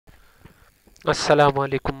अस्सलामु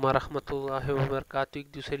अलैकुम वरहमतुल्लाहि वबरकातुहू। एक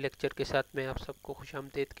दूसरे लेक्चर के साथ मैं आप सबको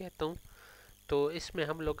खुशामदीद कहता हूँ। तो इसमें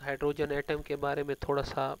हम लोग हाइड्रोजन एटम के बारे में थोड़ा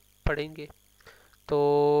सा पढ़ेंगे। तो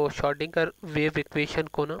शॉर्डिंगर वेव इक्वेशन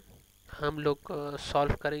को ना हम लोग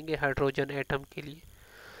सॉल्व करेंगे हाइड्रोजन एटम के लिए।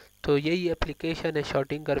 तो यही एप्लीकेशन है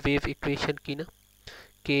शॉर्डिंगर वेव इक्वेशन की ना,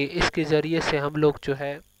 कि इसके ज़रिए से हम लोग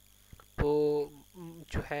वो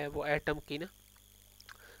जो है वो एटम की ना,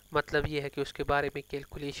 मतलब ये है कि उसके बारे में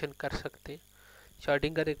कैलकुलेशन कर सकते हैं।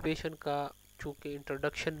 श्रोडिंगर इक्वेशन का चूँकि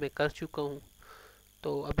इंट्रोडक्शन में कर चुका हूँ,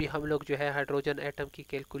 तो अभी हम लोग जो है हाइड्रोजन एटम की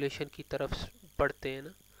कैलकुलेशन की तरफ बढ़ते हैं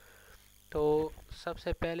ना। तो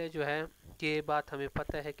सबसे पहले जो है ये बात हमें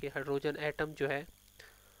पता है कि हाइड्रोजन एटम जो है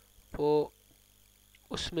वो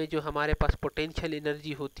उसमें जो हमारे पास पोटेंशियल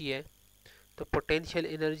एनर्जी होती है, तो पोटेंशियल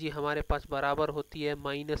एनर्जी हमारे पास बराबर होती है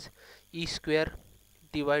 -E²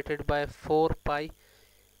 divided by 4 pi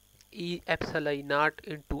E∁0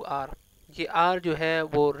 into are. ये आर जो है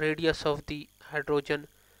वो radius of the hydrogen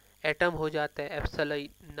atom हो जाता है।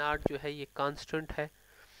 एप्सिलॉन जो है ये कांस्टेंट है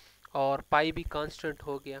और पाई भी कांस्टेंट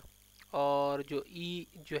हो गया। और जो ई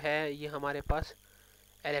जो है ये हमारे पास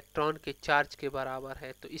इलेक्ट्रॉन के चार्ज के बराबर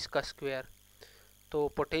है, तो इसका स्क्वायर। तो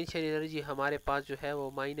पोटेंशियल एनर्जी हमारे पास जो है वो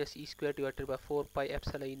 -E² divided by 4 pi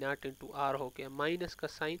epsilon into are हो गया। माइनस का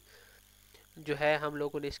साइन जो है हम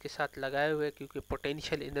लोगों ने इसके साथ लगाए हुए क्योंकि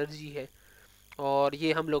पोटेंशियल एनर्जी है, और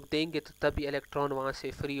ये हम लोग देंगे तो तभी इलेक्ट्रॉन वहाँ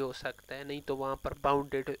से फ्री हो सकता है, नहीं तो वहाँ पर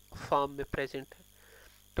बाउंडेड फॉर्म में प्रेजेंट है।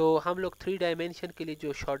 तो हम लोग 3 डायमेंशन के लिए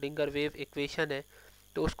जो श्रोडिंगर वेव इक्वेशन है,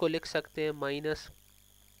 तो उसको लिख सकते हैं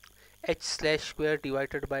 -h/²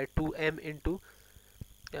 divided by 2m into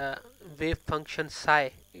wave function psi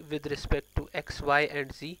with respect to x, y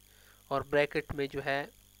and z, और ब्रैकेट में जो है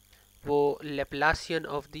वो लेप्लासियन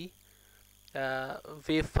ऑफ दी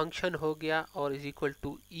वेव फंक्शन हो गया और इज इक्वल टू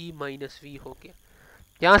E-v हो गया।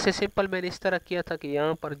 यहाँ से सिंपल मैंने इस तरह किया था कि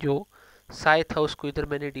यहाँ पर जो साई था उसको इधर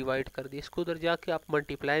मैंने डिवाइड कर दिया, इसको उधर जाके आप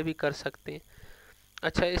मल्टीप्लाई भी कर सकते हैं।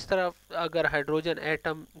 अच्छा, इस तरह अगर हाइड्रोजन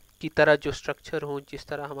एटम की तरह जो स्ट्रक्चर हो, जिस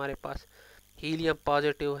तरह हमारे पास हीलियम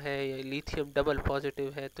पॉजिटिव है या लिथियम डबल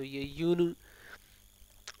पॉजिटिव है, तो ये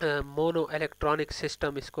मोनो इलेक्ट्रॉनिक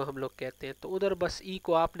सिस्टम इसको हम लोग कहते हैं। तो उधर बस ई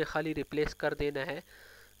को आपने खाली रिप्लेस कर देना है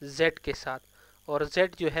जेड के साथ, और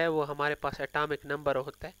जेड जो है वो हमारे पास एटॉमिक नंबर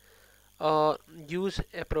होता है। और यूज़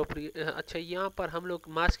अप्रोप्रिएट, अच्छा यहाँ पर हम लोग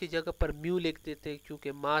मास की जगह पर म्यू लिख देते हैं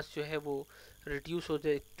क्योंकि मास जो है वो रिड्यूस हो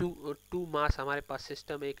जाए। टू मास हमारे पास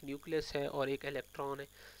सिस्टम है, एक न्यूक्लियस है और एक इलेक्ट्रॉन है,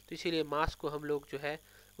 तो इसीलिए मास को हम लोग जो है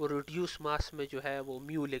वो रिड्यूस मास में जो है वो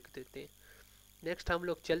म्यू लिख देते हैं। नेक्स्ट हम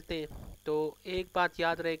लोग चलते हैं। तो एक बात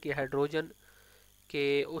याद रहे कि हाइड्रोजन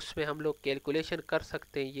के उसमें हम लोग कैलकुलेशन कर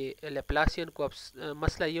सकते हैं ये लेप्लासियन को। अब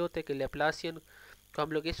मसला ये होता है कि लेप्लासियन को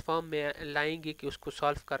हम लोग इस फॉर्म में लाएंगे कि उसको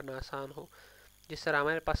सॉल्व करना आसान हो। जिस तरह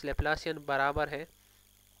हमारे पास लेप्लासियन बराबर है,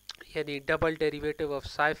 यानी double derivative of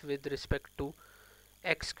साइफ with respect to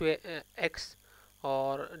x,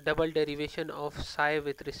 और double derivation of Sai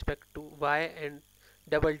with respect to Y, and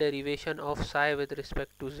double derivation of Sai with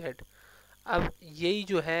respect to Z. अब यही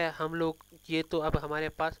जो है हम लोग, ये तो अब हमारे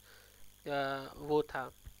पास वो था,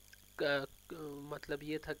 मतलब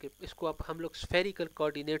ये था कि इसको अब हम लोग स्फेरिकल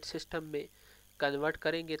कोऑर्डिनेट सिस्टम में कन्वर्ट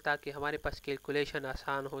करेंगे ताकि हमारे पास कैलकुलेशन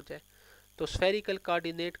आसान हो जाए। तो स्फेरिकल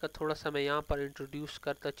कोऑर्डिनेट का थोड़ा सा मैं यहाँ पर इंट्रोड्यूस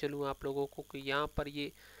करता चलूँ आप लोगों को कि यहाँ पर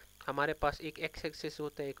ये हमारे पास एक एक्स एक्सिस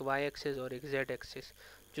होता है, एक वाई एक्सिस और एक जेड एक्सिस।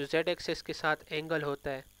 जो जेड एक्सिस के साथ एंगल होता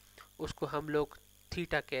है उसको हम लोग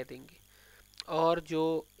थीटा कह देंगे, और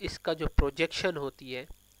जो इसका जो प्रोजेक्शन होती है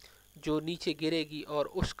जो नीचे गिरेगी, और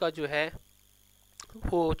उसका जो है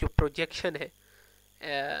वो जो प्रोजेक्शन है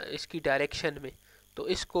इसकी डायरेक्शन में, तो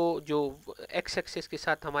इसको जो एक्स एक्सिस के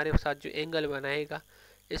साथ हमारे साथ जो एंगल बनाएगा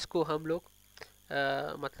इसको हम लोग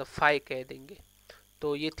मतलब फाई कह देंगे।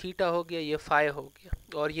 तो ये थीटा हो गया, ये फाई हो गया,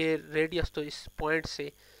 और ये रेडियस तो इस पॉइंट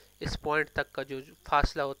से इस पॉइंट तक का जो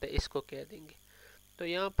फासला होता है इसको कह देंगे। तो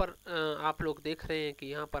यहाँ पर आप लोग देख रहे हैं कि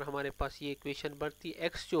यहाँ पर हमारे पास ये इक्वेशन बनती है।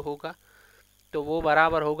 एक्स जो होगा तो वो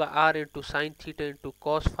बराबर होगा are into sine theta into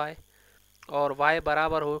cos phi, और वाई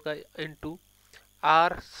बराबर होगा into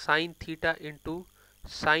are sine theta into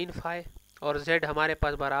sine phi, और जेड हमारे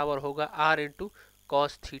पास बराबर होगा आर इंटू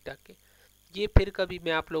कॉस थीटा के। ये फिर कभी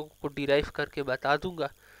मैं आप लोगों को डिराइव करके बता दूंगा।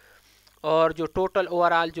 और जो टोटल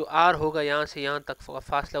ओवरऑल जो आर होगा यहाँ से यहाँ तक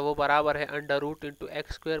फासला, वो बराबर है under root into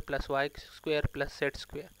x square plus Y square plus Z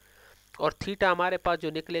square, और थीटा हमारे पास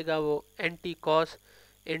जो निकलेगा वो anti cos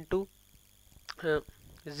into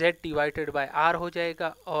Z divided by are हो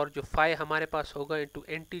जाएगा, और जो फाई हमारे पास होगा into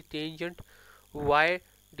anti tangent Y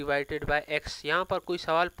divided by x. यहाँ पर कोई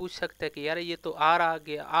सवाल पूछ सकता है कि यार ये तो आर आ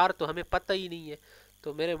गया, आर तो हमें पता ही नहीं है,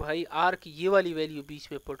 तो मेरे भाई आर की ये वाली वैल्यू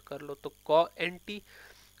बीच में पुट कर लो, तो एंटी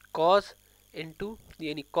कॉज इंटू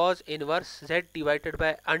यानी cause inverse z divided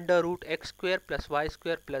by under root x square plus Y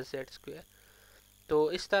square plus Z square.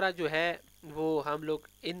 तो इस तरह जो है वो हम लोग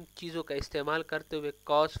इन चीज़ों का इस्तेमाल करते हुए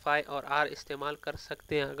कॉस फाई और आर इस्तेमाल कर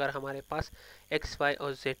सकते हैं अगर हमारे पास एक्स वाई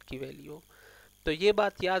और जेड की वैल्यू हो। तो ये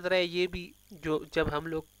बात याद रहे, ये भी जो जब हम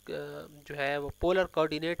लोग जो है वो पोलर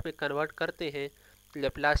कोऑर्डिनेट में कन्वर्ट करते हैं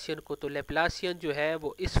लेप्लासियन को, तो लेप्लासियन जो है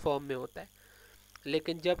वो इस फॉर्म में होता है,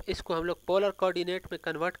 लेकिन जब इसको हम लोग पोलर कोऑर्डिनेट में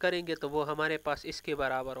कन्वर्ट करेंगे तो वो हमारे पास इसके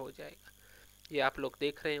बराबर हो जाएगा। ये आप लोग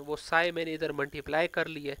देख रहे हैं, वो साई मैंने इधर मल्टीप्लाई कर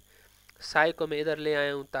लिया है, साई को मैं इधर ले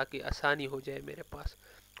आया हूँ ताकि आसानी हो जाए मेरे पास,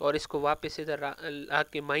 और इसको वापस इधर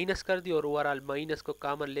आके माइनस कर दिया और ओवरऑल माइनस को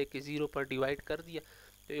कॉमन लेके 0 पर डिवाइड कर दिया,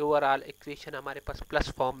 तो ओवरऑल इक्वेशन हमारे पास प्लस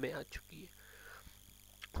फॉर्म में आ चुकी है।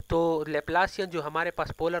 तो लेप्लासियन जो हमारे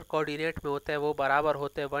पास पोलर कोऑर्डिनेट में होता है वो बराबर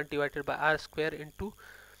होता है 1 divided by are square into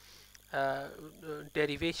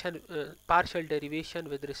derivation partial derivation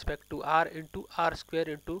with respect to are into are square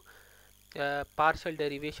into partial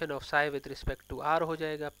derivation of Sai with respect to are हो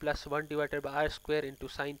जाएगा, plus 1 divided by are square into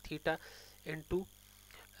sine theta into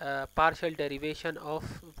partial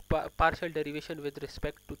derivation with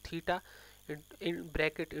respect to theta in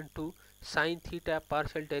bracket into sin theta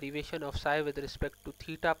partial derivation of psi with respect to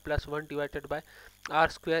theta plus 1 divided by r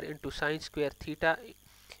square into sin square theta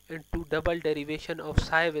into double derivation of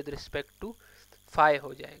psi with respect to phi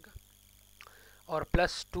हो जाएगा, और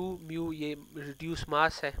plus 2 mu ये reduce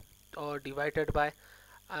mass है और divided by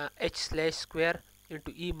h slash square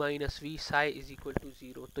into E minus we Sai is equal to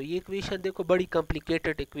 0। तो ये equation देखो बड़ी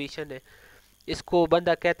कॉम्प्लिकेटेड इक्वेशन है, इसको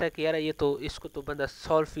बंदा कहता है कि यार ये तो इसको तो बंदा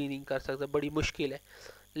सॉल्व ही नहीं कर सकता, बड़ी मुश्किल है,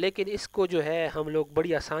 लेकिन इसको जो है हम लोग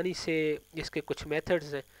बड़ी आसानी से, इसके कुछ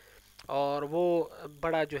मेथड्स हैं और वो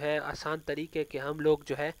बड़ा जो है आसान तरीके कि हम लोग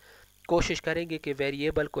जो है कोशिश करेंगे कि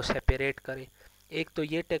वेरिएबल को सेपरेट करें। एक तो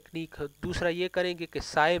ये टेक्निक, दूसरा ये करेंगे कि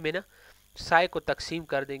साई में ना साई को तकसीम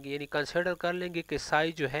कर देंगे, यानी कंसिडर कर लेंगे कि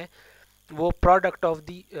साई जो है वो प्रोडक्ट ऑफ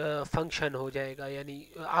दी फंक्शन हो जाएगा, यानी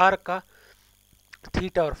आर का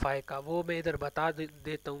थीटा और फाई का। वो मैं इधर बता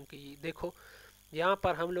देता हूँ कि देखो यहाँ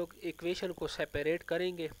पर हम लोग इक्वेशन को सेपरेट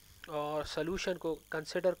करेंगे और सोल्यूशन को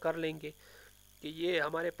कंसिडर कर लेंगे कि ये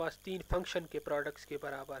हमारे पास तीन फंक्शन के प्रोडक्ट्स के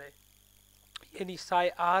बराबर है, यानी साई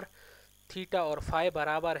आर थीटा और फाई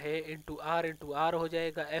बराबर है इंटू आर हो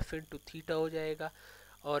जाएगा, एफ इंटू थीटा हो जाएगा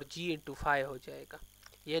और जी इंटू फाई हो जाएगा,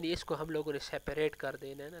 यानी इसको हम लोगों ने सेपरेट कर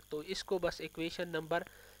देना है ना। तो इसको बस इक्वेशन नंबर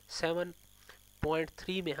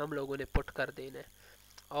 7.3 में हम लोगों ने पुट कर देना है,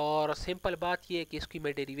 और सिंपल बात ये है कि इसकी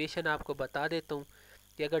मैं डेरिवेशन आपको बता देता हूँ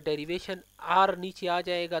कि अगर डेरिवेशन आर नीचे आ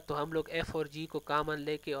जाएगा तो हम लोग एफ और जी को कॉमन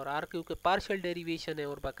लेके, और आर क्योंकि पार्शियल डेरिवेशन है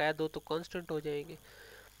और बकाया दो तो कांस्टेंट हो जाएंगे,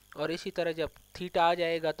 और इसी तरह जब थीटा आ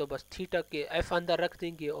जाएगा तो बस थीटा के एफ अंदर रख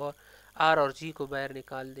देंगे और आर और जी को बाहर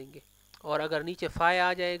निकाल देंगे, और अगर नीचे फाई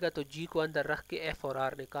आ जाएगा तो जी को अंदर रख के एफ और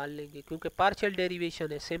आर निकाल लेंगे क्योंकि पार्शियल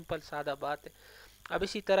डेरिवेशन है, सिंपल सादा बात है। अब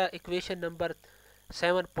इसी तरह इक्वेशन नंबर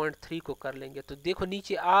 7.3 को कर लेंगे, तो देखो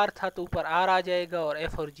नीचे आर था तो ऊपर आर आ जाएगा और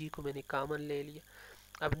एफ और जी को मैंने कॉमन ले लिया।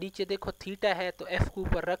 अब नीचे देखो थीटा है तो एफ को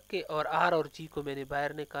ऊपर रख के और आर और जी को मैंने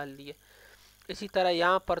बाहर निकाल लिया। इसी तरह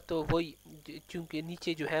यहाँ पर तो वही, चूंकि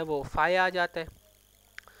नीचे जो है वो फाई आ जाता है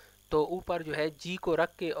तो ऊपर जो है जी को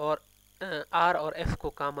रख के और आर और एफ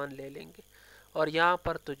को कॉमन ले लेंगे, और यहाँ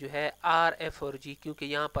पर तो जो है आर एफ और जी, क्योंकि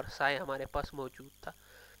यहाँ पर साई हमारे पास मौजूद था।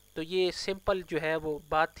 तो ये सिंपल जो है वो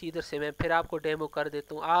बात थी। इधर से मैं फिर आपको डेमो कर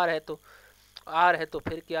देता हूँ। आर है तो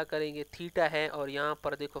फिर क्या करेंगे, थीटा है और यहाँ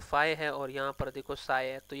पर देखो फाई है और यहाँ पर देखो साई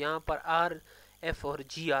है, तो यहाँ पर आर एफ और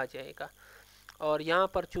जी आ जाएगा, और यहाँ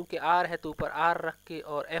पर चूंकि आर है तो ऊपर आर रख के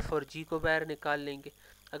और एफ और जी को बाहर निकाल लेंगे।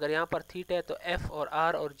 अगर यहाँ पर थीटा है तो एफ और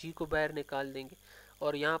आर और जी को बाहर निकाल देंगे,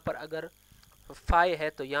 और यहाँ पर अगर फाई है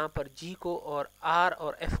तो यहाँ पर जी को और आर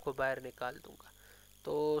और एफ को बाहर निकाल दूंगा।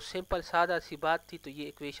 तो सिंपल सादा सी बात थी, तो ये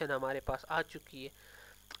इक्वेशन हमारे पास आ चुकी है।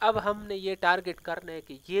 अब हमने ये टारगेट करना है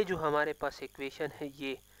कि ये जो हमारे पास इक्वेशन है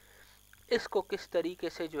ये, इसको किस तरीके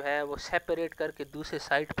से जो है वो सेपरेट करके दूसरे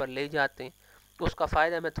साइड पर ले जाते हैं। तो उसका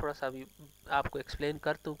फ़ायदा मैं थोड़ा सा अभी आपको एक्सप्लेन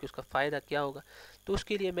करता हूँ कि उसका फ़ायदा क्या होगा। तो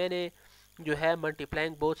उसके लिए मैंने जो है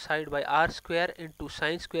multiplying both side by are square into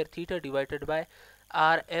sine square theta divided by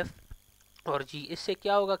R F और जी। इससे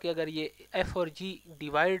क्या होगा कि अगर ये एफ और जी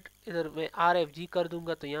डिवाइड इधर मैं आर एफ जी कर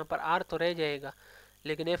दूंगा तो यहाँ पर आर तो रह जाएगा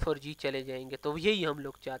लेकिन एफ और जी चले जाएंगे, तो यही हम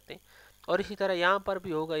लोग चाहते हैं। और इसी तरह यहाँ पर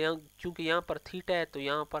भी होगा, यहाँ चूँकि यहाँ पर थीटा है तो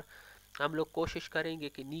यहाँ पर हम लोग कोशिश करेंगे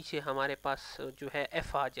कि नीचे हमारे पास जो है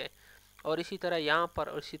एफ आ जाए, और इसी तरह यहाँ पर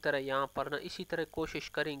और इसी तरह यहाँ पर ना इसी तरह कोशिश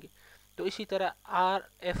करेंगे। तो इसी तरह आर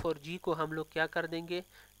एफ और जी को हम लोग क्या कर देंगे,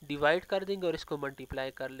 डिवाइड कर देंगे और इसको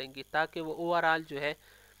मल्टीप्लाई कर लेंगे, ताकि वो ओवरऑल जो है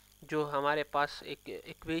जो हमारे पास एक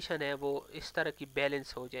इक्वेशन है वो इस तरह की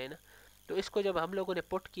बैलेंस हो जाए ना। तो इसको जब हम लोगों ने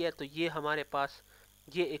पुट किया तो ये हमारे पास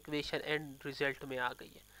ये इक्वेशन एंड रिजल्ट में आ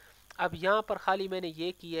गई है। अब यहाँ पर खाली मैंने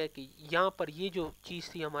ये किया है कि यहाँ पर ये जो चीज़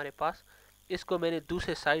थी हमारे पास, इसको मैंने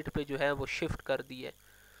दूसरे साइड पे जो है वो शिफ्ट कर दी है।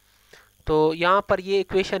 तो यहाँ पर ये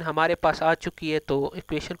इक्वेशन हमारे पास आ चुकी है। तो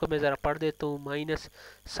इक्वेशन को मैं ज़रा पढ़ देता हूँ। Minus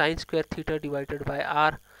sine square theta divided by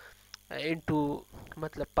are into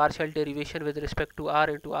मतलब partial derivation with respect to are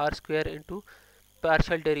into are square into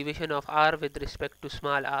partial derivation of r with respect to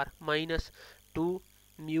small r minus 2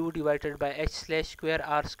 mu divided by h slash square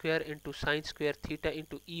r square into sine square theta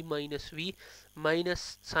into e minus v minus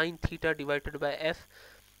sine theta divided by f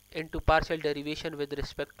into partial derivation with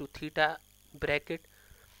respect to theta bracket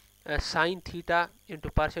sine theta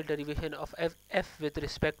into partial derivation of f with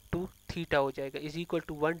respect to theta हो जाएगा is equal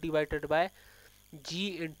to 1 divided by g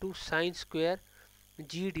into sine square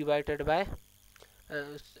g divided by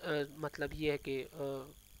मतलब ये है कि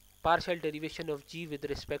partial derivation of ji with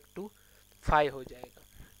respect to phi हो जाएगा।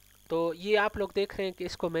 तो ये आप लोग देख रहे हैं कि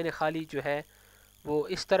इसको मैंने खाली जो है वो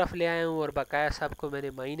इस तरफ ले आया हूँ और बकाया सब को मैंने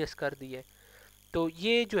माइनस कर दिया है। तो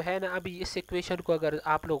ये जो है ना, अभी इस इक्वेशन को अगर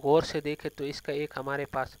आप लोग गौर से देखें तो इसका एक हमारे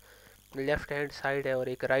पास लेफ़्ट हैंड साइड है और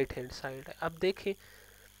एक राइट हैंड साइड है। अब देखें,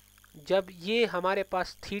 जब ये हमारे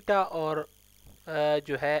पास थीटा और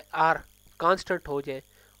जो है आर कांस्टेंट हो जाए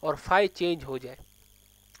और फाई चेंज हो जाए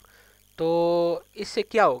तो इससे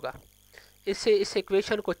क्या होगा, इससे इस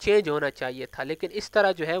इक्वेशन को चेंज होना चाहिए था, लेकिन इस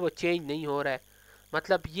तरह जो है वो चेंज नहीं हो रहा है।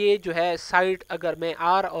 मतलब ये जो है साइड, अगर मैं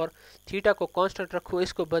आर और थीटा को कांस्टेंट रखूँ,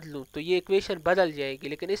 इसको बदलूँ तो ये इक्वेशन बदल जाएगी,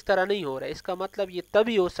 लेकिन इस तरह नहीं हो रहा है। इसका मतलब ये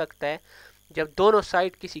तभी हो सकता है जब दोनों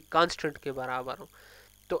साइड किसी कांस्टेंट के बराबर हो।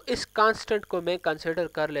 तो इस कांस्टेंट को मैं कंसिडर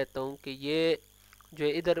कर लेता हूँ कि ये जो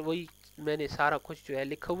है इधर वही मैंने सारा कुछ जो है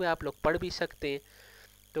लिखा हुआ है, आप लोग पढ़ भी सकते हैं।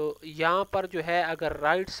 तो यहाँ पर जो है अगर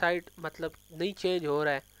राइट साइड मतलब नहीं चेंज हो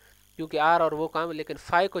रहा है क्योंकि आर और वो काम, लेकिन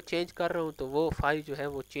फाई को चेंज कर रहा हूँ तो वो फाई जो है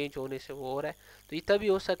वो चेंज होने से वो हो रहा है। तो ये तभी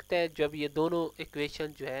हो सकता है जब ये दोनों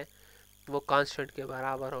इक्वेशन जो है वो कांस्टेंट के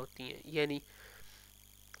बराबर होती हैं, यानी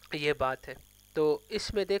ये बात है। तो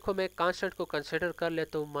इसमें देखो मैं कांस्टेंट को कंसिडर कर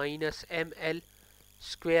लेता हूँ, माइनस एम एल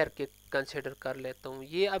स्क्वायर के कंसिडर कर लेता हूँ।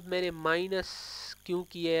 ये अब मैंने माइनस क्यों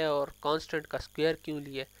किया है और कांस्टेंट का स्क्वायर क्यों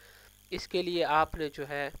लिया, इसके लिए आपने जो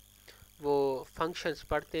है वो फंक्शंस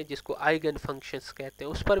पढ़ते हैं जिसको आइगन फंक्शंस कहते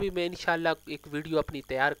हैं, उस पर भी मैं इंशाल्लाह एक वीडियो अपनी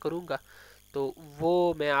तैयार करूँगा, तो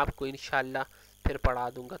वो मैं आपको इंशाल्लाह फिर पढ़ा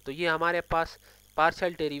दूँगा। तो ये हमारे पास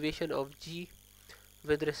partial derivation of ji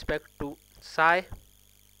with respect to Sai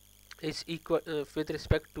is equal with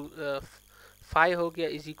respect to phi हो गया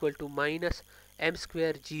is equal to minus M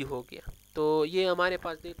square जी हो गया। तो ये हमारे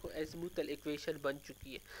पास देखो एज़िमुथल इक्वेशन बन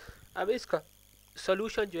चुकी है। अब इसका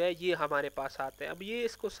सोल्यूशन जो है ये हमारे पास आता है। अब ये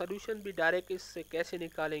इसको सोल्यूशन भी डायरेक्ट इससे कैसे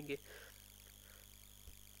निकालेंगे,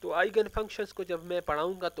 तो आइगन फंक्शंस को जब मैं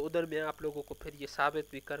पढ़ाऊंगा तो उधर मैं आप लोगों को फिर ये साबित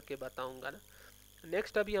भी करके बताऊंगा ना।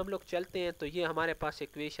 नेक्स्ट अभी हम लोग चलते हैं। तो ये हमारे पास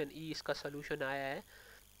इक्वेशन ई, इसका सोल्यूशन आया है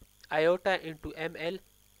iota into M L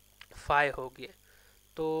phi हो गया।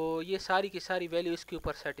 तो ये सारी की सारी वैल्यू इसके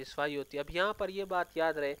ऊपर सेटिस्फाई होती है। अब यहाँ पर ये बात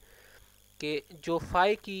याद रहे कि जो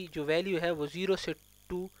फाई की जो वैल्यू है वो 0 से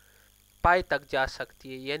 2 पाई तक जा सकती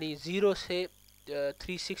है, यानी 0 से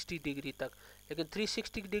 360 डिग्री तक। लेकिन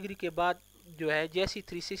 360 डिग्री के बाद जो है जैसी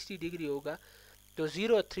 360 डिग्री होगा तो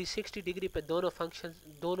 0 और 360 डिग्री पे दोनों फंक्शन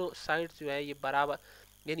दोनों साइड जो है ये बराबर,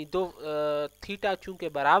 यानी दो थीटा चूँकि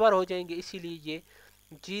बराबर हो जाएंगे, इसीलिए ये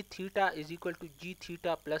जी theta is equal to ji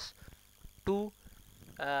theta plus 2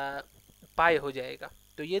 पाई हो जाएगा।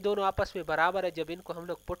 तो ये दोनों आपस में बराबर है। जब इनको हम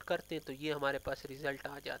लोग पुट करते हैं तो ये हमारे पास रिजल्ट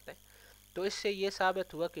आ जाता है। तो इससे ये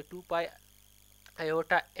साबित हुआ कि 2 पाई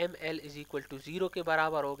iota M L is equal to 0 के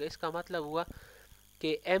बराबर हो गया। इसका मतलब हुआ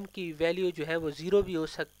कि m की वैल्यू जो है वो 0 भी हो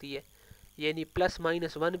सकती है, यानी प्लस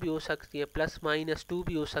माइनस 1 भी हो सकती है, प्लस माइनस 2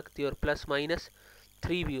 भी हो सकती है और प्लस माइनस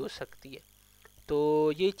 3 भी हो सकती है।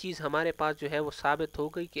 तो ये चीज़ हमारे पास जो है वो साबित हो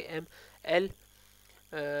गई कि एम एल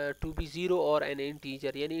टू बी 0 और एन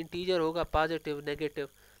इंटीजर, यानी इंटीजर होगा पॉजिटिव नेगेटिव,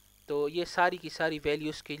 तो ये सारी की सारी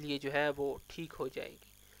वैल्यूज़ के लिए जो है वो ठीक हो जाएगी।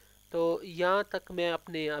 तो यहाँ तक मैं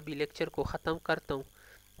अपने अभी लेक्चर को ख़त्म करता हूँ।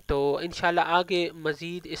 तो इंशाल्लाह आगे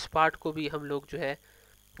मज़ीद इस पार्ट को भी हम लोग जो है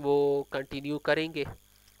वो कंटिन्यू करेंगे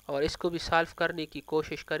और इसको भी सॉल्व करने की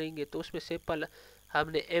कोशिश करेंगे। तो उसमें सिंपल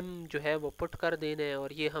हमने m जो है वो पुट कर देना है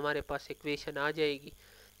और ये हमारे पास इक्वेशन आ जाएगी।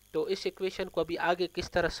 तो इस इक्वेशन को अभी आगे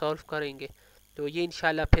किस तरह सॉल्व करेंगे तो ये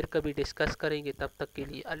इंशाल्लाह फिर कभी डिस्कस करेंगे। तब तक के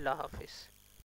लिए अल्लाह हाफिज़।